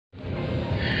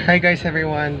Hi guys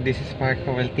everyone, this is Mark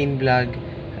from Teen Vlog.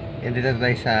 And dito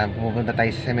tayo pupunta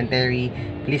tayo sa cemetery.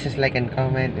 Please just like and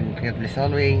comment, and God bless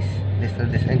always. Let's do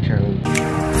this intro.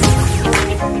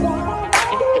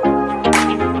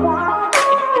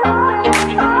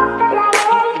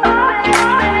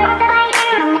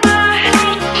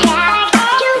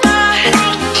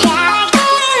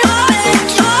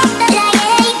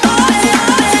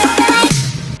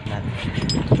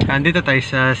 Andito tayo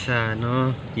sa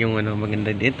yung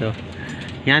maganda dito.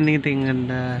 Yan, dito yung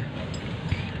ganda.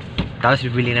 Tapos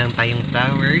bibili lang tayong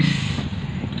flowers.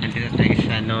 Andito tayo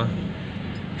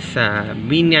sa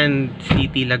Biñan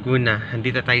City, Laguna.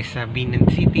 Andito tayo sa Biñan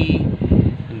City.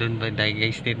 Andun ba tayo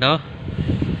guys dito?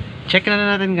 Check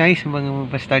na natin guys,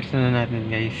 mag-start na natin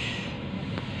guys.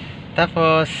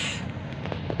 Tapos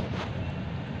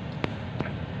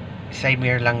side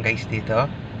mirror lang guys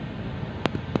dito.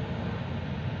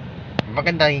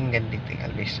 Maganda yung ganda dito,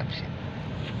 always subset.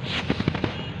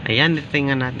 Ayan, dito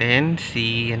tingnan natin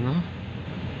si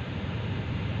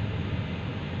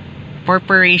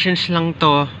corporations lang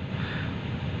to.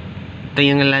 Ito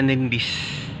yung landing this.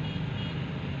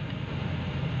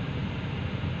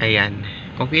 Ayan,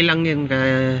 okay lang yun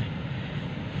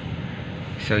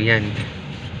so yan.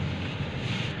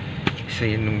 So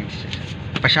yun,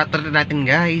 pa-shoutout natin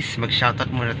guys.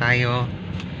 Mag-shoutout muna tayo.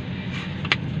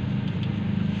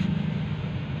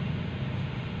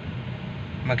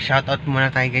 Mag-shoutout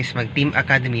muna tayo guys. Mag-Team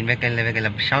Academy.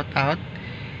 Mag-love shoutout.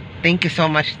 Thank you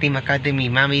so much Team Academy.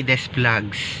 Mami Des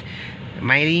Vlogs,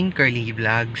 Mylene Curly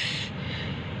Vlogs,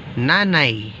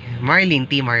 Nanay, Marlene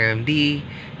Team RMD,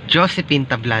 Josephine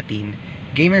Tablatin,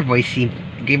 Gamer Boys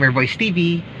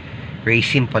TV, Ray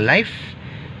Simple Life,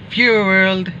 Pure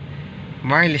World,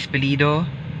 Marles Pelido,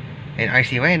 and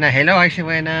RC Wena. Hello RC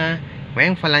Wena.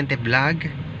 Weng Falante Vlog,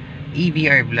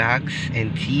 EVR Vlogs,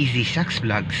 and TZ Shucks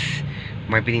Vlogs,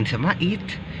 Marvin Samait,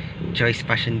 Joyce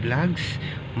Passion Vlogs,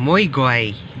 Moy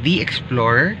Goy, The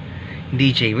Explorer,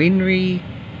 DJ Winry,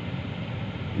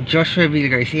 Joshua Vil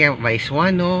Garcia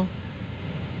Vaiswano,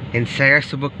 and Sarah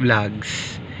Subok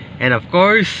Vlogs. And of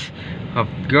course, a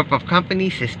group of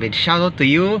companies has been shout out to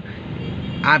you,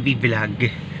 Abby Vlog.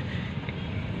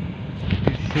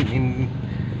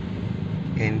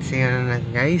 And say na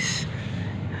guys,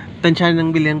 tansya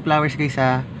ng bilang flowers guys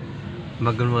ha.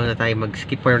 Muna tayo,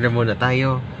 mag-skip order muna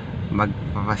tayo.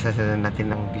 Magpapasasa natin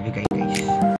ng bibigay guys.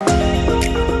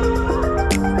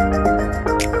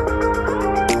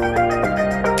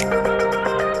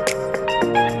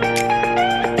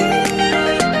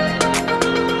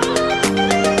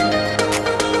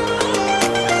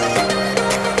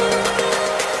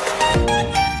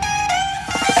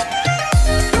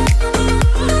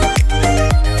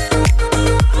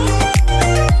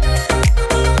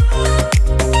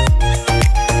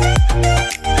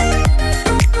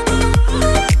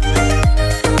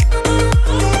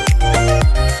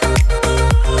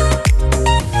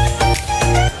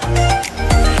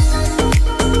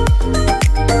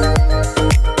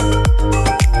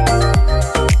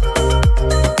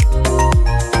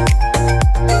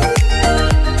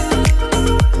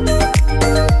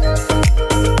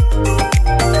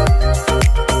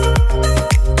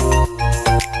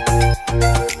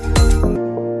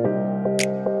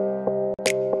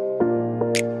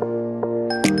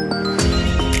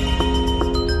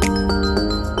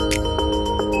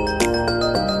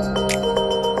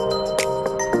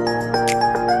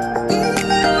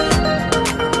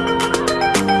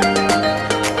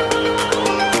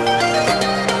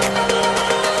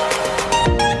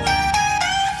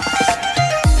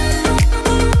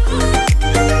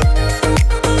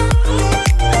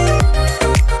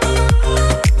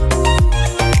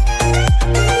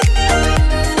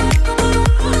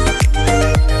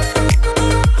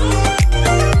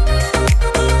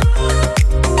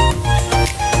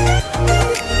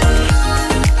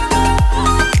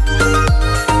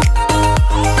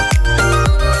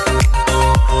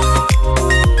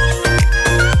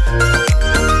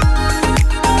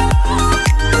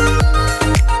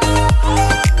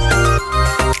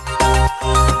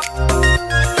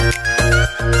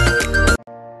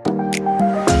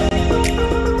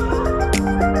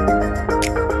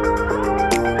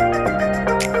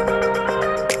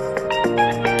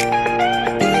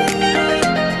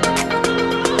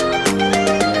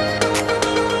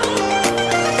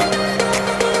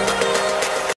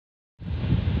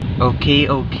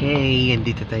 Okay,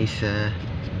 andito tayo sa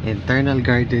Internal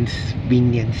Gardens,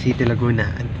 Biñan City, Laguna.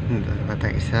 Andito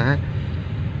tayo sa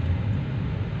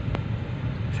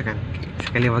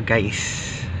kaliwa guys.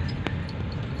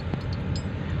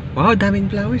 Wow, daming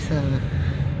flowers ah.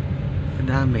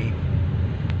 Madami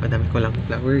ko lang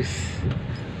flowers.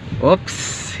 Oops!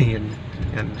 Yan.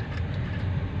 Yan.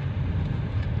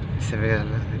 Sabi ka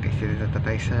lang, guys, dito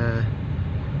tayo sa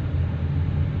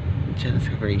channel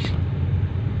separation.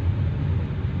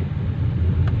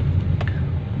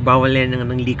 Bawal yan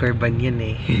ng liquor ban yan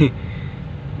eh.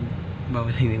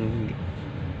 Bawal yan ng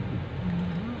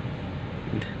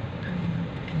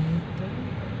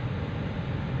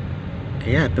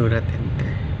kaya do not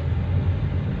enter.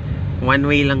 One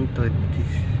way lang to.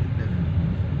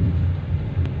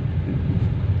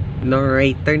 No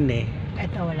right turn eh.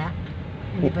 Ito wala?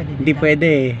 Hindi pwede dito? Hindi pwede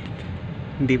eh.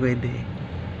 Hindi pwede eh.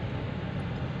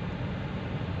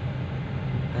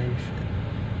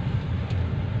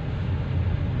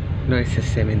 No, it's a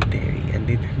cemetery.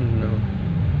 Andito, no.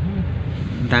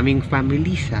 Daming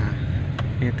families ah.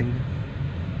 Kaya tingnan.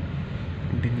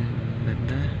 Hindi na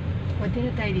nanda. Pwede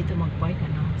na tayo dito mag-park,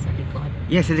 ano? Sa likod.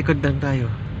 Yeah, sa likod lang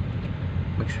tayo.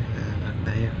 Magsalaan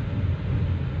tayo.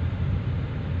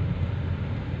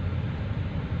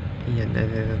 Yan,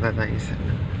 nandito na tayo sa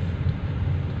ano.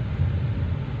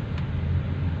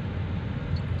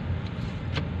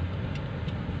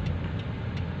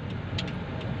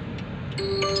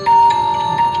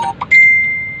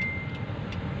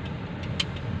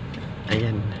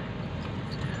 Ayan.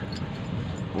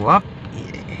 Wap.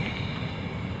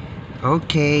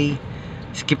 Okay.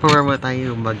 Skip over mo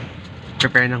tayo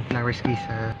mag-prepare ng flowers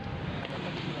kaysa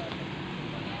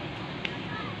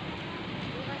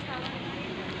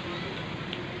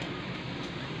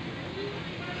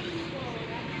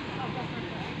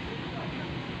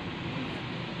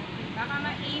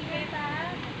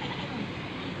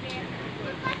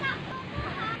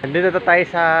nandito tayo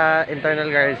sa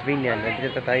internal garage Biñan.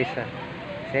 Nandito tayo sa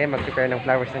kasi mag-prepare ng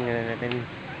flowers na natin.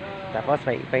 Tapos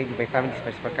may family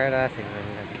space for Carla.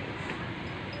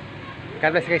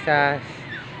 God bless guys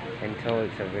and so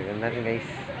we're natin guys.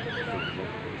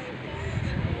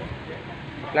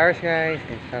 Flowers guys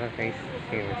and shout out guys.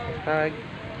 See you next tag.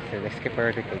 So let's skip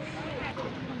over the guys.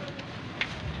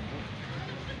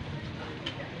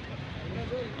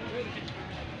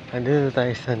 Nandito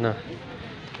tayo sa ano.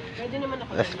 Pwede naman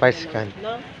ako. Spice can.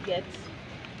 No? Gets?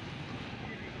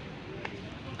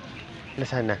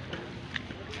 Nasaan na?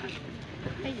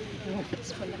 Ay, lampas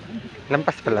pala.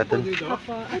 Lampas pala dun. Dito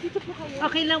po kayo.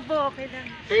 Okay lang po, okay lang.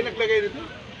 Kayo naglagay dito?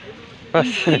 Pas.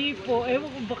 Hindi po, ewan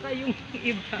ko baka yung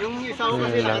iba. Yung isa ko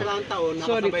kasi nakaraang taon,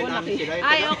 nakasabay namin sila.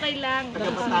 Ay, okay lang.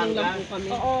 Taga-Batangas lang po kami.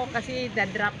 Oo, kasi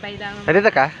dadrop by lang.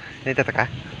 Nandito ka? Nandito ka?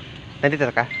 Nandito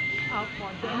ka? Opo,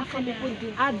 doon kami po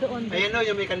din. Doon. Ayan o,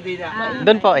 yung may kandida.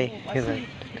 Doon po eh.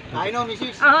 Ayun o,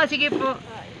 misis. Oo, sige po.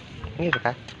 Nandito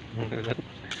ka?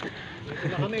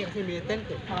 Wala kami kasi may tent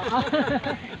eh.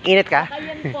 Init ka?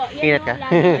 Ayan po, yan Ingat ka?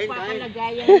 yung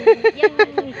papalagay. Yan,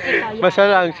 Basta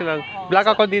lang, siya lang. Vlog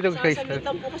ako dito guys.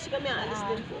 Sasalitan po kasi kami, alis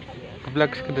din po kami.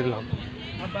 Vlogs ko din lang.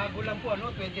 Bago lang po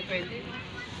ano,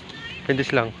 2020. Pwede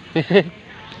lang.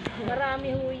 Marami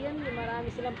ho yan, marami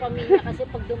silang pamilya kasi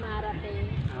pag dumarating.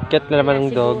 Cat na naman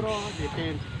ng siguro,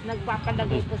 dogs.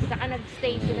 nagpapalagay po, saka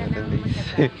nag-stay sila ng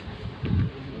matagal.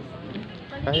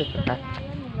 Ay, ito ka.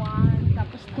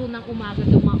 Tapos 2 ng umaga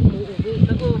umuwi.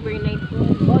 Nag-overnight po.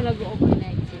 Oo,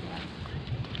 nag-overnight sila.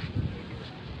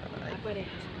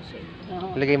 Parehas po siya.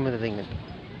 Lagay mo na tingnan.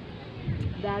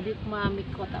 Daddy at mami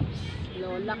ko, tapos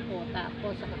lola ko,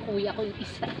 tapos saka kuya ko yung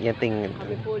isa. Yan tingnan.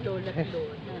 Kami po lola at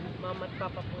lola. Mama at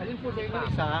papa po. Alin po sa inyo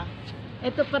isa?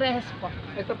 Ito parehas po.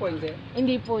 Ito po hindi.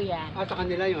 Hindi po yan. Sa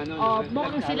kanila yung ano. Oh,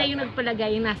 mukhang sila yung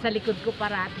nagpalagay, yung nasa likod ko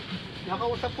parati.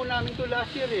 Nakausap po namin to last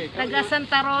year eh. Taga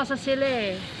Santa Rosa sila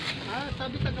eh.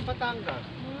 Sabi taga Batangas.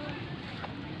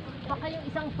 Baka yung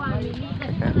isang family,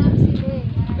 kasi marami sila eh.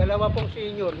 Dalawa pong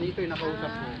senior, dito yung nakausap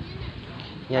po.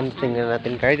 Yan, tingnan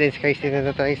natin. Gardens guys, tingnan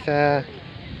na tayo sa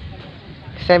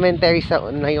cemetery sa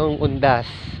Nayong Undas.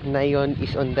 Nayon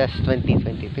is Undas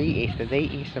 2023. Is today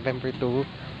is November 2,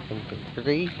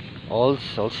 2023. All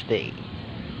Souls Day.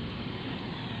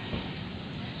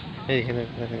 Hey, tingnan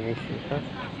natin guys dito.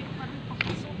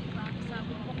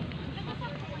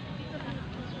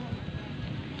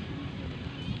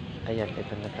 Ayan,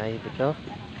 ito na tayo dito.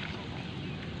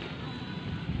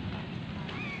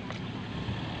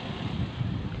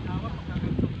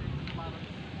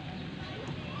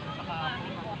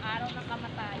 Araw ng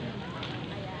kamatayan.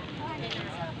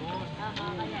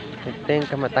 Ito yung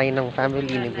kamatayan ng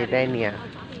family ni Bidenia.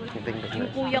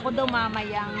 Yung kuya ko daw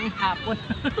mamayang hapon.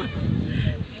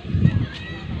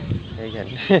 Ayan.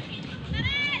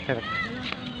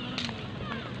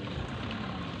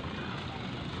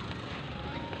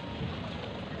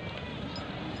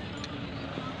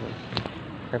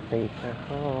 Kapit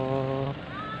ako.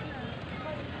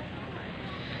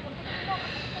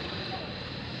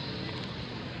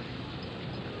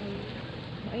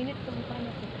 Mainit ka mukha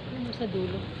na ko. Ano sa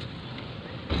dulo?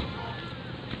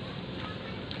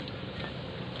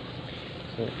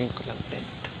 Suotin ko lang tent.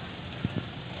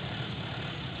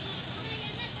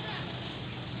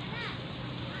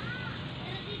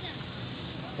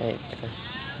 Ay, ito.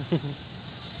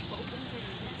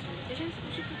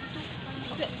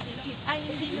 Ay,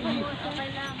 hindi mo. Okay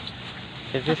lang.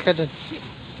 Suggest ka dun.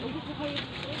 Upo po kayo.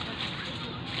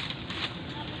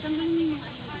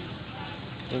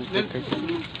 Thank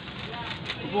you.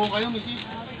 Upo kayo, Missy.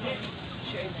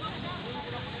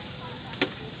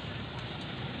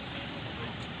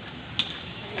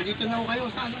 Dito na ako kayo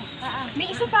sa ano.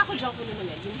 May isa pa ako dyan ko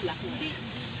naman yung black na.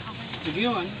 Sige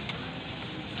yun, ano.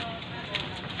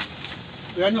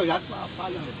 Ano, lahat pa,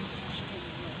 pala.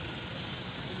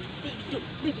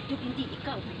 Baby, hindi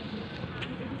ikaw.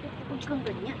 Huwag kang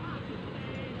ganyan.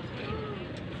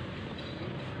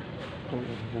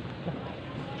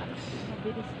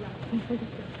 Mabilis lang.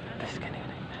 Tapos ka na yun.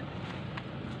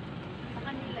 Sa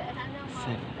kanila, ano ang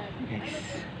mga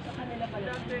Guys. sa kanila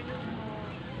pala.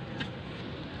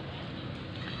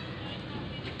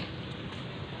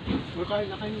 Kain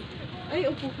na kayo. Ay,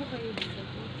 upo po kayo dito.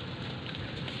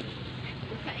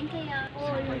 Kain kaya ako.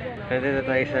 Nandito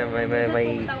tayo sa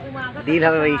may di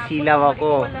lang may silaw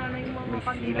ako. May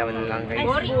silaw na lang guys.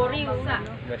 Boring.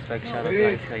 Mas mag-shoutout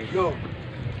guys guys. Go.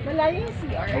 Malayo yung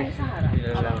CR ay sa harap.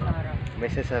 Sila lang. May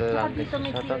sasa lang guys.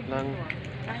 Shoutout lang.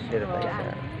 Dito tayo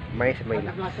sa may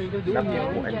lang.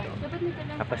 Napupuan to.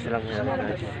 Tapos lang naman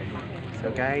guys. So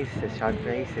guys, shout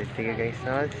guys. See you guys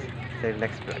sa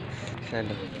next vlogs. Sana.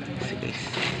 See guys.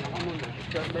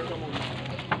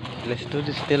 Let's do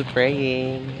this, still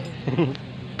praying.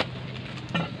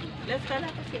 Let's go na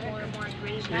kasi more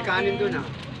grade. May kanin doon ah.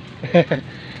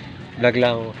 Vlog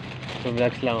lang ako. So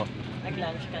vlogs lang ako.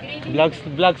 Nag-lunch ka.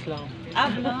 Vlogs lang ako.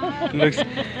 Vlogs.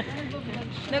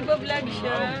 Nagbo-vlog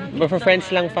siya. But for friends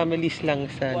lang, families lang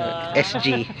sa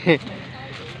SG.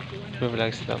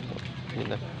 Vlogs lang po. Yun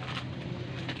na.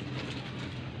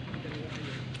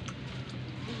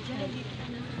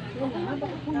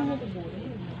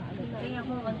 Kaya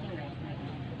ako konting na.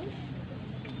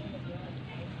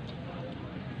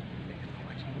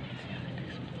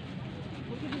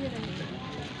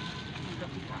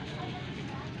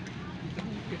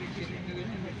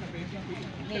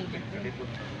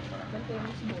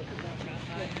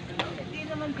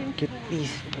 Cute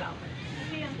piece.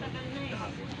 Kasi ang tagal na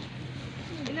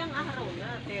eh. Ilang araw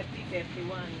na? 30,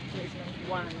 31, 1.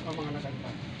 Ang mga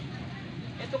nagagpa.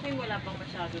 Ito kayo wala pang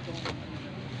masyado itong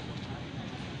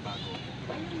bago.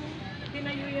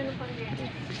 Tinayo yan ng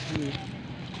pandemic.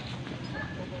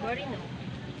 Worry no.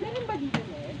 Meron ba dito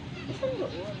eh? Isang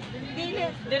doon.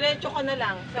 Diretso ka na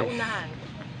lang sa unahan.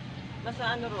 Basta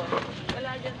ano ron. Wala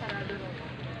dyan sarado ron.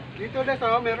 Dito ulit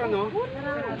oh, meron no.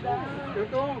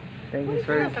 Dito. Thank you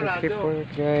for the support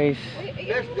guys.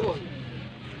 Yes, doon.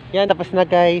 Yan, tapos na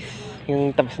guys.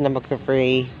 Yung tapos na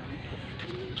magpa-pray.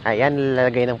 Ayan,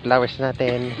 lalagay ng flowers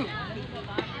natin.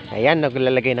 Ayan,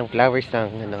 naglalagay ng flowers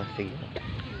ng ano, sige.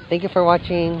 Thank you for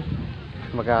watching.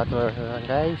 Mag-outdoor na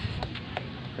guys.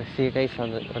 I'll see you guys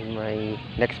on my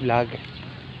next vlog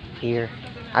here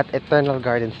at Eternal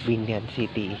Gardens, Biñan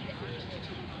City.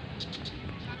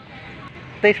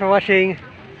 Thanks for watching.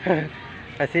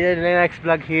 I'll see you in the next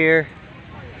vlog here.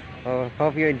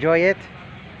 Hope you enjoy it.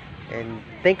 And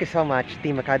thank you so much,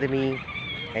 Team Academy,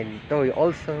 and Toy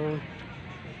also.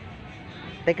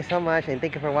 Thank you so much, and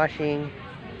thank you for watching.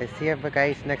 And see you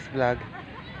guys next vlog.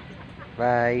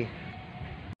 Bye.